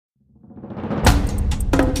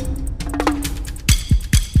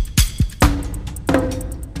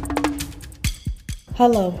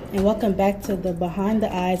Hello, and welcome back to the Behind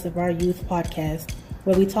the Eyes of Our Youth podcast,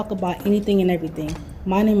 where we talk about anything and everything.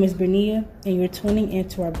 My name is Bernia, and you're tuning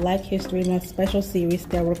into our Black History Month special series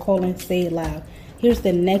that we're calling Say It Loud. Here's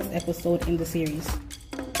the next episode in the series.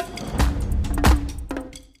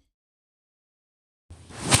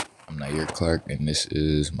 I'm Nair Clark, and this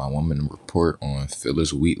is my woman report on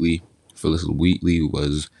Phyllis Wheatley. Phyllis Wheatley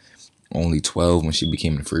was only 12 when she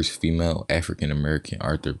became the first female African-American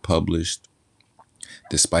author published.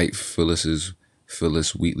 Despite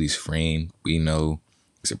Phyllis Wheatley's fame, we know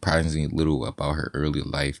surprisingly little about her early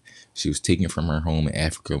life. She was taken from her home in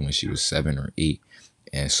Africa when she was 7 or 8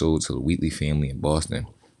 and sold to the Wheatley family in Boston.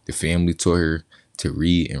 The family taught her to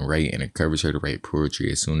read and write and encouraged her to write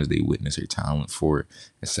poetry as soon as they witnessed her talent for it.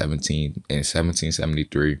 In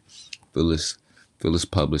 1773, Phyllis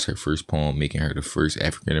published her first poem, making her the first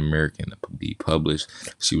African American to be published.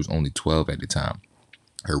 She was only 12 at the time.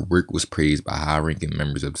 Her work was praised by high-ranking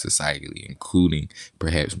members of society, including,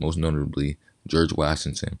 perhaps most notably, George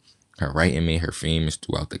Washington. Her writing made her famous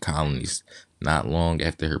throughout the colonies. Not long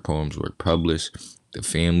after her poems were published, the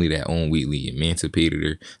family that owned Wheatley emancipated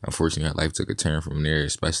her. Unfortunately, her life took a turn from there,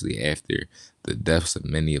 especially after the deaths of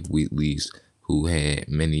many of the Wheatleys who had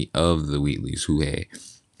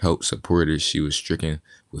helped support her. She was stricken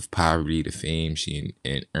with poverty. The fame she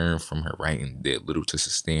earned from her writing did little to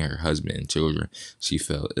sustain her husband and children. She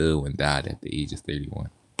fell ill and died at the age of 31.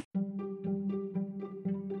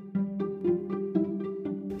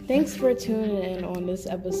 Thanks for tuning in on this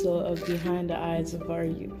episode of Behind the Eyes of Our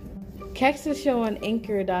Youth. Catch the show on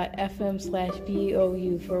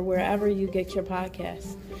anchor.fm/BEOU for wherever you get your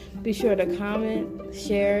podcasts. Be sure to comment,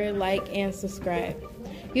 share, like, and subscribe.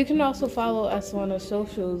 You can also follow us on the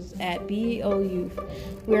socials at BEO Youth.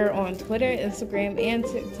 We're on Twitter, Instagram, and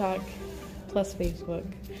TikTok, plus Facebook.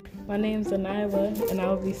 My name's Anila, and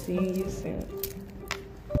I'll be seeing you soon.